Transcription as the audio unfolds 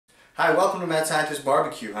Hi, welcome to Mad Scientist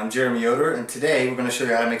Barbecue. I'm Jeremy Yoder, and today we're going to show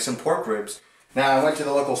you how to make some pork ribs. Now, I went to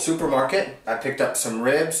the local supermarket. I picked up some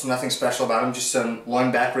ribs, nothing special about them, just some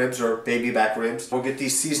loin back ribs or baby back ribs. We'll get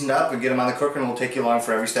these seasoned up and get them on the cooker, and we'll take you along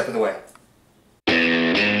for every step of the way.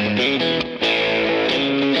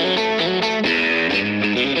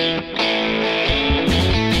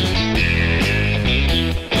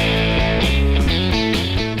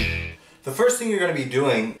 The first thing you're going to be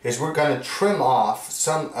doing is we're going to trim off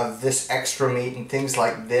some of this extra meat and things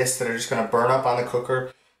like this that are just going to burn up on the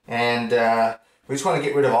cooker, and we just want to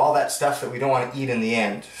get rid of all that stuff that we don't want to eat in the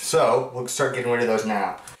end. So we'll start getting rid of those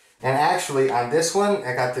now. And actually on this one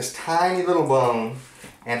I got this tiny little bone,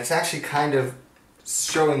 and it's actually kind of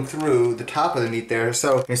showing through the top of the meat there.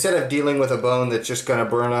 So instead of dealing with a bone that's just going to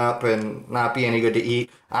burn up and not be any good to eat,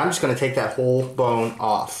 I'm just going to take that whole bone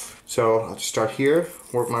off. So I'll just start here,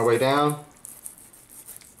 work my way down.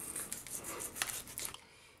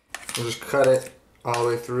 We'll just cut it all the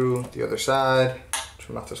way through the other side,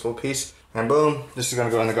 trim off this little piece, and boom, this is going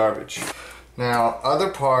to go in the garbage. Now, other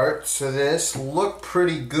parts of this look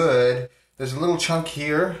pretty good. There's a little chunk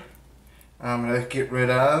here I'm going to get rid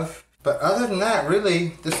of. But other than that,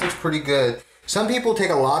 really, this looks pretty good. Some people take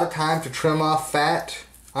a lot of time to trim off fat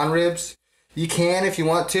on ribs. You can if you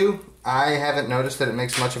want to. I haven't noticed that it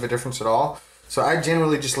makes much of a difference at all. So I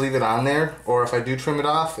generally just leave it on there, or if I do trim it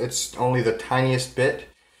off, it's only the tiniest bit.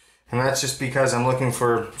 And that's just because I'm looking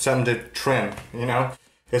for something to trim, you know?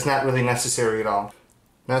 It's not really necessary at all.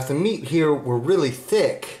 Now if the meat here were really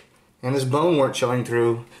thick and this bone weren't showing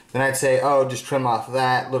through, then I'd say, oh, just trim off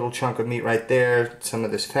that little chunk of meat right there, some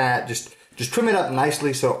of this fat, just trim it up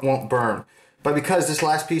nicely so it won't burn. But because this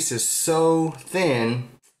last piece is so thin,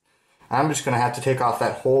 I'm just going to have to take off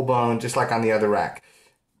that whole bone just like on the other rack.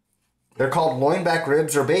 They're called loin back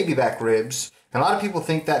ribs or baby back ribs. And a lot of people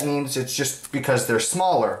think that means it's just because they're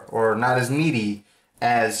smaller or not as meaty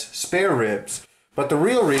as spare ribs. But the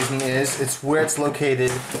real reason is it's where it's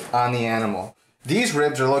located on the animal. These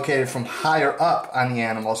ribs are located from higher up on the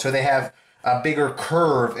animal, so they have a bigger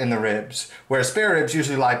curve in the ribs, whereas spare ribs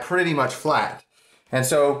usually lie pretty much flat. And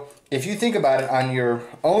so if you think about it on your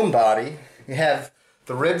own body, you have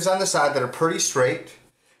the ribs on the side that are pretty straight,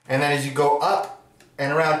 and then as you go up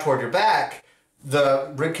and around toward your back,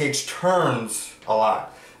 the rib cage turns a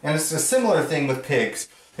lot. And it's a similar thing with pigs,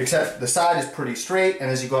 except the side is pretty straight, and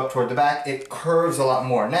as you go up toward the back, it curves a lot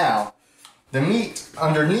more. Now, the meat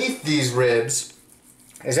underneath these ribs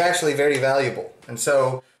is actually very valuable. And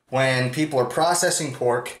so when people are processing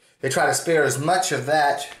pork, they try to spare as much of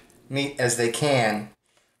that meat as they can.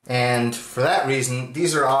 And for that reason,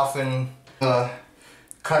 these are often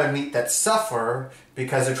cut of meat that suffer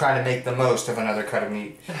because they're trying to make the most of another cut of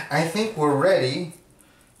meat. I think we're ready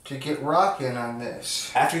to get rocking on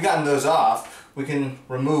this. After you've gotten those off, we can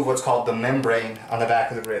remove what's called the membrane on the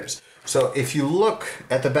back of the ribs. So if you look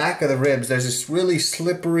at the back of the ribs, there's this really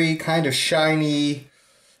slippery, kind of shiny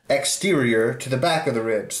exterior to the back of the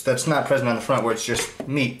ribs that's not present on the front where it's just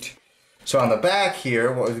meat. So on the back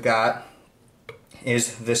here, what we've got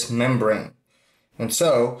is this membrane. And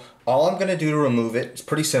so all I'm going to do to remove it, it's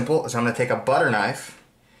pretty simple, is I'm going to take a butter knife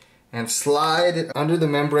and slide it under the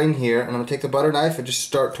membrane here, and I'm going to take the butter knife and just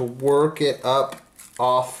start to work it up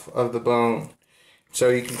off of the bone. So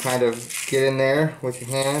you can kind of get in there with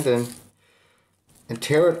your hand and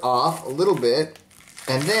tear it off a little bit,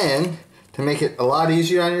 and then to make it a lot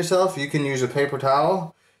easier on yourself, you can use a paper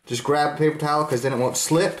towel. Just grab a paper towel because then it won't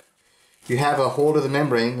slip. You have a hold of the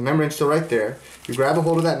membrane's still right there. You grab a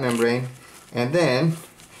hold of that membrane, and then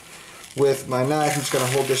with my knife I'm just going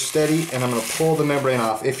to hold this steady, and I'm going to pull the membrane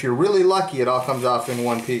off. If you're really lucky, it all comes off in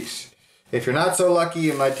one piece. If you're not so lucky,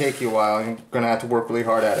 it might take you a while. You're going to have to work really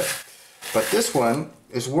hard at it. But this one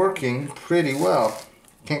is working pretty well.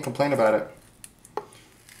 Can't complain about it.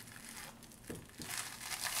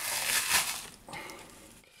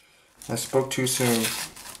 I spoke too soon.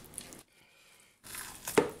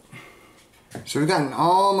 So we've gotten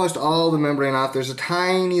almost all the membrane off. There's a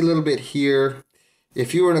tiny little bit here.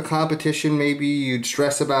 If you were in a competition, maybe you'd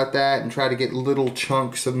stress about that and try to get little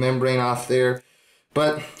chunks of membrane off there.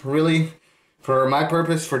 But really, for my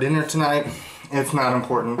purpose, for dinner tonight, it's not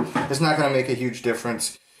important. It's not going to make a huge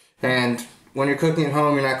difference. And when you're cooking at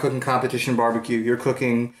home, you're not cooking competition barbecue. You're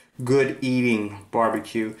cooking good eating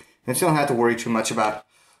barbecue. And so you don't have to worry too much about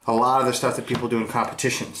a lot of the stuff that people do in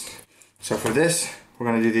competitions. So for this, we're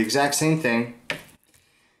going to do the exact same thing.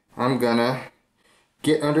 I'm going to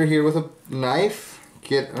get under here with a knife,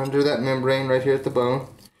 get under that membrane right here at the bone.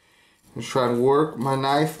 Just try to work my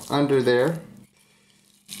knife under there.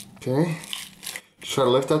 Okay. Just try to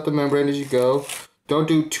lift up the membrane as you go. Don't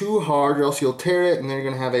do too hard or else you'll tear it and then you're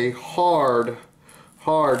gonna have a hard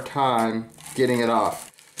time getting it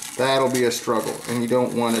off. That'll be a struggle and you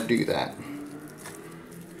don't want to do that.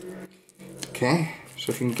 Okay,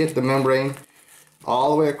 so if you can get the membrane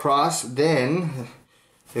all the way across, then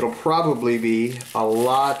it'll probably be a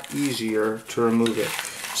lot easier to remove it.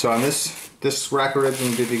 So on this rack of ribs, I'm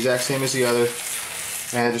gonna do the exact same as the other,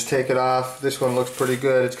 and just take it off. This one looks pretty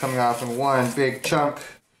good. It's coming off in one big chunk,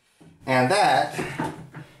 and that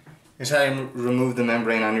is how you remove the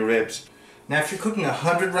membrane on your ribs. Now, if you're cooking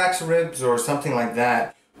 100 racks of ribs or something like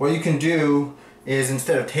that, what you can do is,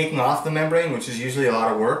 instead of taking off the membrane, which is usually a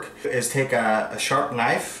lot of work, is take a sharp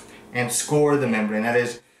knife and score the membrane. That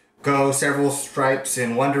is, go several stripes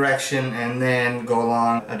in one direction and then go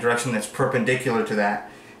along a direction that's perpendicular to that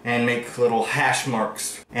and make little hash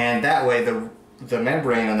marks. And that way the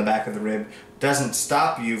membrane on the back of the rib doesn't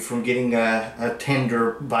stop you from getting a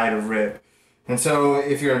tender bite of rib. And so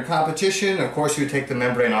if you're in competition, of course you would take the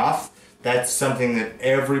membrane off. That's something that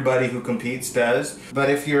everybody who competes does.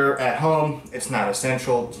 But if you're at home, it's not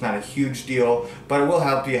essential, it's not a huge deal, but it will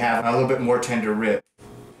help you have a little bit more tender rib.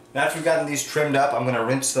 Now after we've gotten these trimmed up, I'm gonna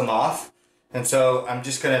rinse them off. And so I'm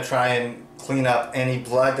just gonna try and clean up any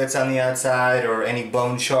blood that's on the outside or any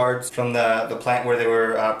bone shards from the plant where they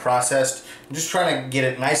were processed. I'm just trying to get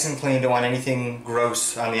it nice and clean. Don't want anything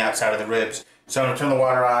gross on the outside of the ribs. So I'm gonna turn the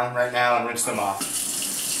water on right now and rinse them off.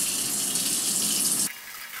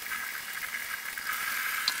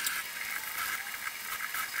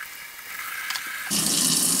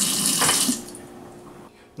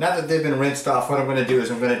 Now that they've been rinsed off, what I'm going to do is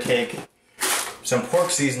I'm going to take some pork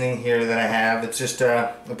seasoning here that I have. It's just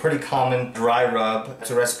a pretty common dry rub. It's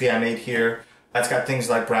a recipe I made here. It's got things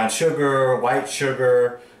like brown sugar, white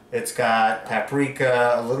sugar, it's got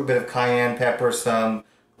paprika, a little bit of cayenne pepper, some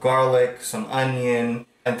garlic, some onion,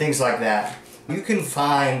 and things like that. You can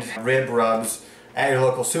find rib rubs at your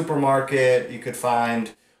local supermarket. You could find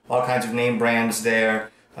all kinds of name brands there.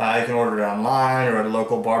 You can order it online or at a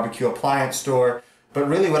local barbecue appliance store. But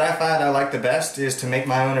really what I find I like the best is to make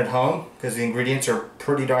my own at home, because the ingredients are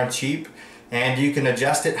pretty darn cheap and you can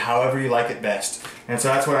adjust it however you like it best. And so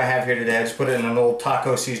that's what I have here today. I just put it in an old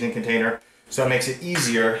taco seasoning container so it makes it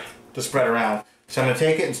easier to spread around. So I'm going to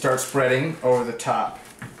take it and start spreading over the top.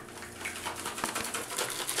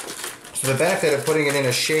 So the benefit of putting it in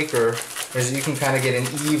a shaker is that you can kind of get an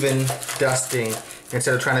even dusting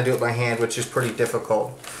instead of trying to do it by hand, which is pretty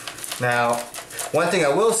difficult. Now, one thing I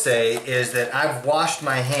will say is that I've washed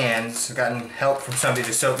my hands, gotten help from somebody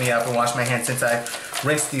to soap me up and wash my hands since I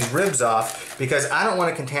rinsed these ribs off, because I don't want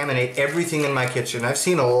to contaminate everything in my kitchen. I've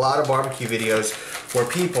seen a lot of barbecue videos where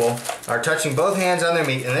people are touching both hands on their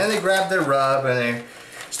meat and then they grab their rub and they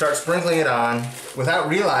start sprinkling it on without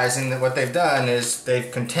realizing that what they've done is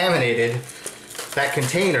they've contaminated that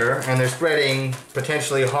container and they're spreading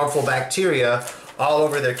potentially harmful bacteria all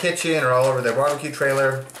over their kitchen or all over their barbecue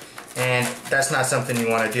trailer. And that's not something you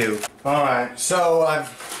want to do. Alright, so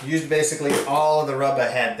I've used basically all of the rub I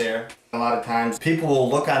had there. A lot of times people will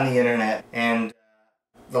look on the internet and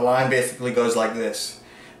the line basically goes like this.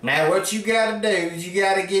 Now what you gotta do is you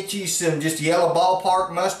gotta get you some just yellow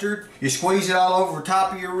ballpark mustard. You squeeze it all over the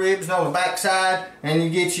top of your ribs and on the back side, and you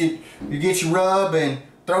get your rub and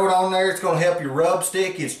throw it on there. It's gonna help your rub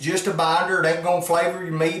stick. It's just a binder. It ain't gonna flavor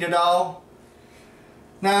your meat at all.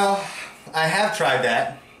 Now, I have tried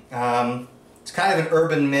that. It's kind of an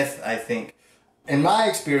urban myth, I think. In my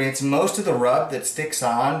experience, most of the rub that sticks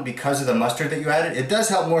on because of the mustard that you added, it does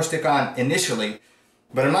help more stick on initially,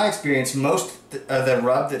 but in my experience, most of the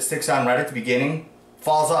rub that sticks on right at the beginning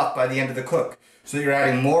falls off by the end of the cook. So you're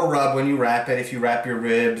adding more rub when you wrap it, if you wrap your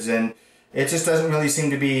ribs, and it just doesn't really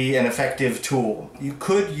seem to be an effective tool. You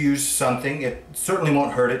could use something, it certainly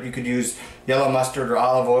won't hurt it. You could use yellow mustard or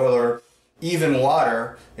olive oil or even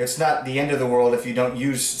water. It's not the end of the world if you don't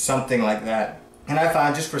use something like that. And I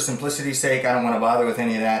find, just for simplicity's sake, I don't want to bother with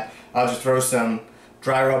any of that. I'll just throw some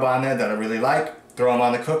dry rub on there that I really like, throw them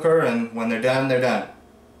on the cooker, and when they're done, they're done.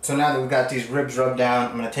 So now that we've got these ribs rubbed down,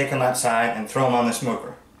 I'm going to take them outside and throw them on the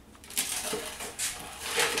smoker.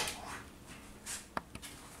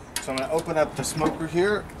 So I'm going to open up the smoker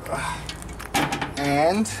here,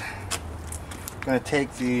 and I'm going to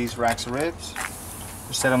take these racks of ribs,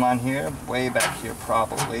 set them on here, way back here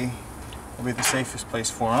probably. Will be the safest place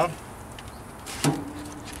for them.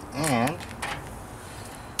 And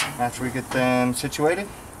after we get them situated,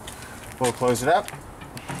 we'll close it up.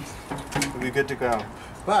 We'll be good to go.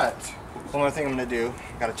 But one more thing I'm going to do,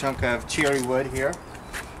 got a chunk of cherry wood here.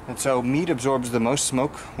 And so meat absorbs the most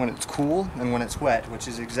smoke when it's cool and when it's wet, which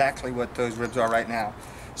is exactly what those ribs are right now.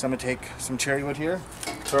 So I'm going to take some cherry wood here,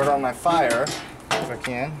 throw it on my fire, if I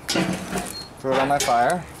can, throw it on my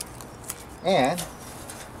fire, and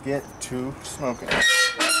get to smoking.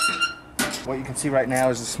 What you can see right now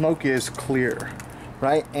is the smoke is clear,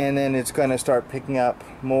 right? And then it's going to start picking up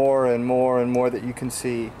more and more and more that you can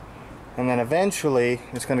see. And then eventually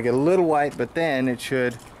it's going to get a little white, but then it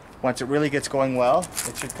should, once it really gets going well,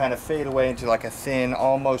 it should kind of fade away into like a thin,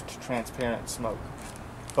 almost transparent smoke.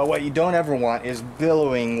 But what you don't ever want is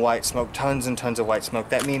billowing white smoke, tons and tons of white smoke.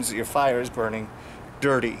 That means that your fire is burning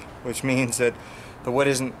dirty, which means that the wood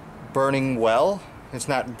isn't burning well, it's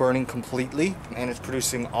not burning completely, and it's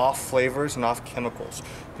producing off flavors and off chemicals.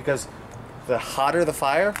 Because the hotter the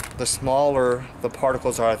fire, the smaller the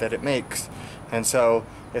particles are that it makes. And so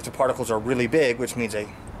if the particles are really big, which means a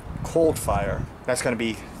cold fire, that's going to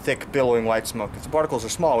be thick, billowing white smoke. If the particles are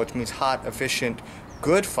small, which means hot, efficient,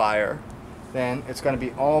 good fire, then it's going to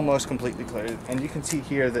be almost completely clear. And you can see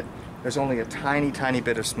here that there's only a tiny, tiny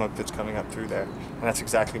bit of smoke that's coming up through there. And that's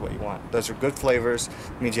exactly what you want. Those are good flavors.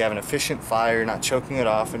 It means you have an efficient fire, you're not choking it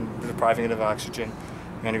off and depriving it of oxygen,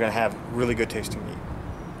 and you're going to have really good tasting meat.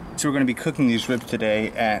 So we're going to be cooking these ribs today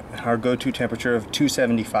at our go-to temperature of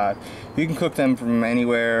 275. You can cook them from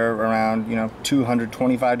anywhere around,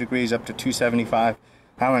 225 degrees up to 275.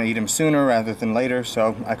 I want to eat them sooner rather than later,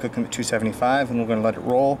 so I cook them at 275, and we're going to let it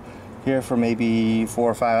roll here for maybe 4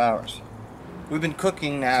 or 5 hours. We've been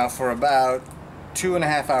cooking now for about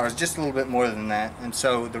 2.5 hours, just a little bit more than that, and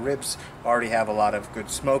so the ribs already have a lot of good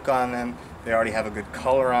smoke on them. They already have a good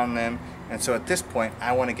color on them. And so at this point,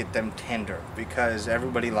 I want to get them tender because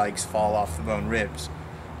everybody likes fall off the bone ribs.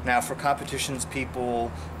 Now for competitions,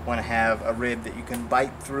 people want to have a rib that you can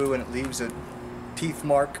bite through and it leaves a teeth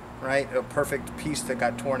mark, right? A perfect piece that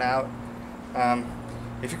got torn out.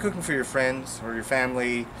 If you're cooking for your friends or your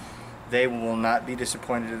family, they will not be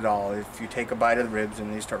disappointed at all if you take a bite of the ribs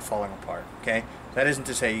and they start falling apart, okay? That isn't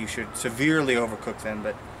to say you should severely overcook them,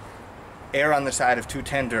 but err on the side of too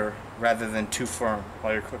tender rather than too firm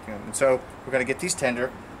while you're cooking them. And so we're going to get these tender,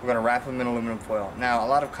 we're going to wrap them in aluminum foil. Now a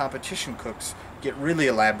lot of competition cooks get really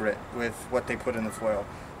elaborate with what they put in the foil.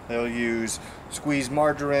 They'll use squeezed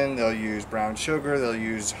margarine, they'll use brown sugar, they'll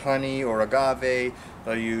use honey or agave,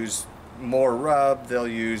 they'll use more rub, they'll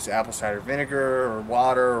use apple cider vinegar or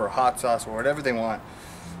water or hot sauce or whatever they want.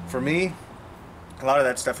 For me, a lot of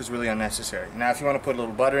that stuff is really unnecessary. Now if you want to put a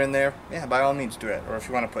little butter in there, yeah, by all means do it. Or if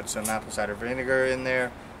you want to put some apple cider vinegar in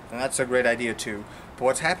there, then that's a great idea too. But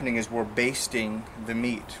what's happening is we're basting the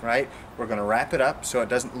meat, right? We're going to wrap it up so it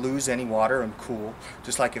doesn't lose any water and cool.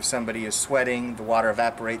 Just like if somebody is sweating, the water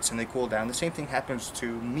evaporates and they cool down. The same thing happens to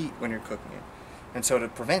meat when you're cooking it. And so to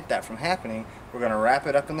prevent that from happening, we're going to wrap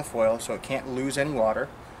it up in the foil so it can't lose any water,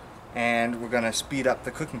 and we're going to speed up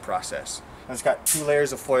the cooking process. It's got 2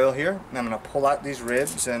 layers of foil here, and I'm going to pull out these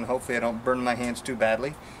ribs, and hopefully I don't burn my hands too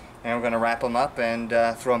badly. And we're going to wrap them up and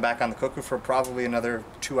throw them back on the cooker for probably another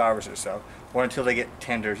 2 hours or so, or until they get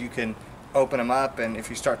tender. You can open them up, and if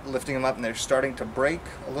you start lifting them up and they're starting to break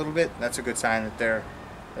a little bit, that's a good sign that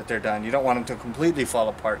they're done. You don't want them to completely fall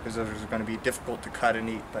apart because those are going to be difficult to cut and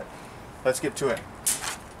eat. But let's get to it.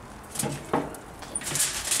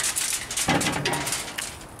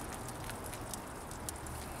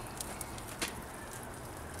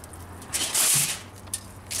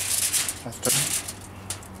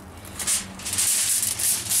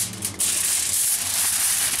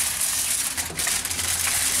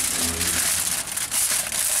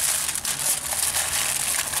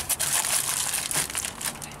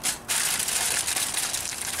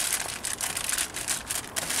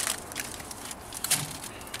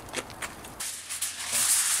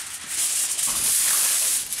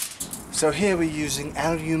 So here we're using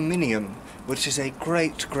aluminium, which is a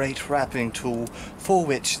great wrapping tool for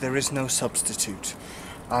which there is no substitute.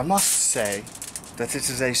 I must say that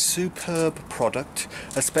this is a superb product,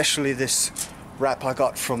 especially this wrap I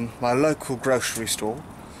got from my local grocery store,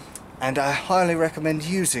 and I highly recommend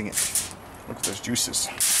using it. Look at those juices.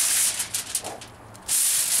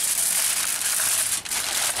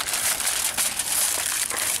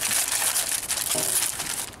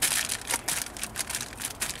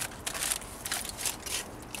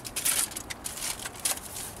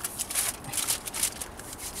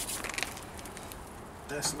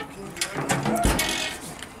 That's looking good.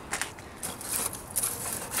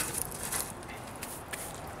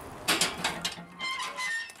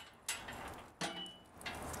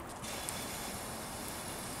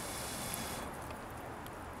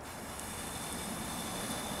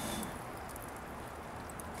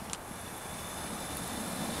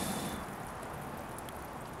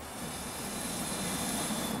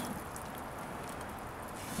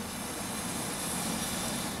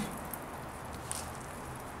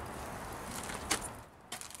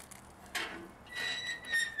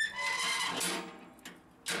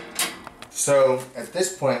 So at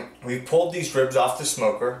this point, we've pulled these ribs off the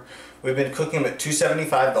smoker. We've been cooking them at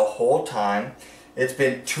 275 the whole time. It's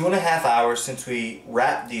been 2.5 hours since we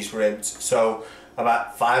wrapped these ribs, so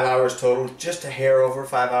about 5 hours total, just a hair over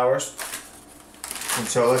 5 hours. And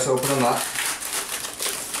so let's open them up.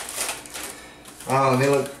 Oh, they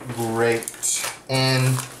look great.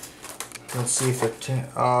 And let's see if they're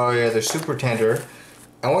oh yeah, they're super tender.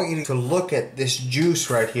 I want you to look at this juice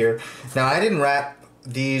right here. Now I didn't wrap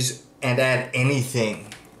these and add anything.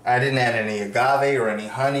 I didn't add any agave or any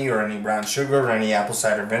honey or any brown sugar or any apple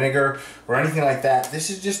cider vinegar or anything like that. This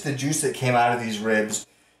is just the juice that came out of these ribs.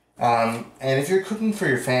 And if you're cooking for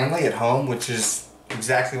your family at home, which is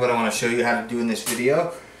exactly what I want to show you how to do in this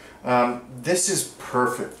video, this is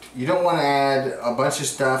perfect. You don't want to add a bunch of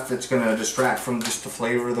stuff that's going to distract from just the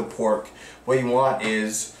flavor of the pork. What you want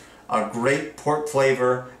is a great pork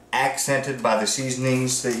flavor accented by the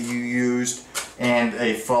seasonings that you used and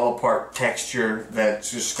a fall apart texture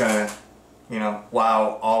that's just going to, you know,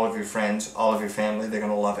 wow all of your friends, all of your family. They're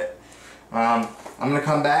going to love it. I'm going to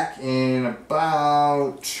come back in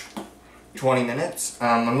about 20 minutes.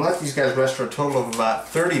 I'm going to let these guys rest for a total of about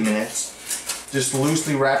 30 minutes, just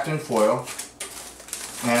loosely wrapped in foil.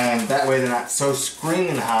 And that way they're not so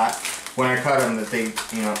screaming hot when I cut them that they,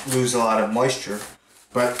 you know, lose a lot of moisture.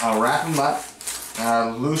 But I'll wrap them up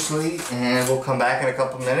loosely, and we'll come back in a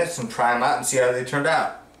couple minutes and try them out and see how they turned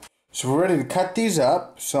out. So we're ready to cut these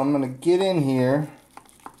up. So I'm going to get in here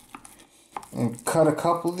and cut a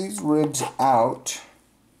couple of these ribs out.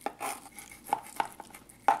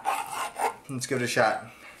 Let's give it a shot.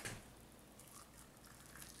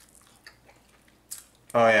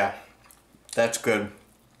 Oh yeah, that's good.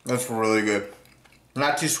 That's really good.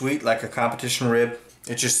 Not too sweet like a competition rib.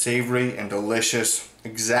 It's just savory and delicious.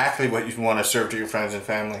 Exactly what you want to serve to your friends and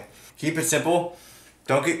family. Keep it simple.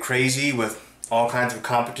 Don't get crazy with all kinds of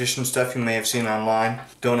competition stuff you may have seen online.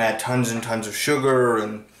 Don't add tons and tons of sugar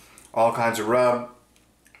and all kinds of rub.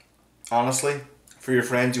 Honestly, for your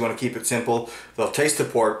friends, you want to keep it simple. They'll taste the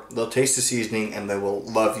pork, they'll taste the seasoning, and they will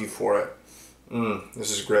love you for it. This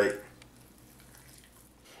is great.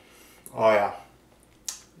 Oh yeah,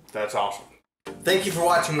 that's awesome. Thank you for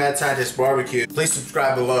watching Mad Scientist Barbecue. Please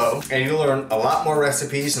subscribe below and you'll learn a lot more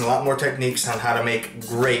recipes and a lot more techniques on how to make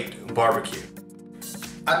great barbecue.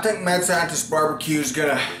 I think Mad Scientist Barbecue is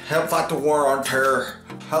gonna help fight the war on terror,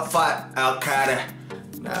 help fight Al-Qaeda.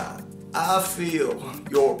 Now, I feel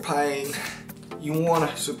your pain. You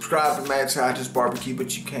wanna subscribe to Mad Scientist Barbecue,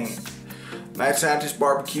 but you can't. Mad Scientist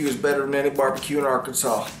Barbecue is better than any barbecue in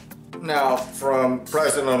Arkansas. Now, from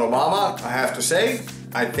President Obama, I have to say,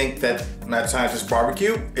 I think that Mad Scientist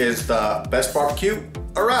Barbecue is the best barbecue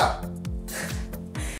around.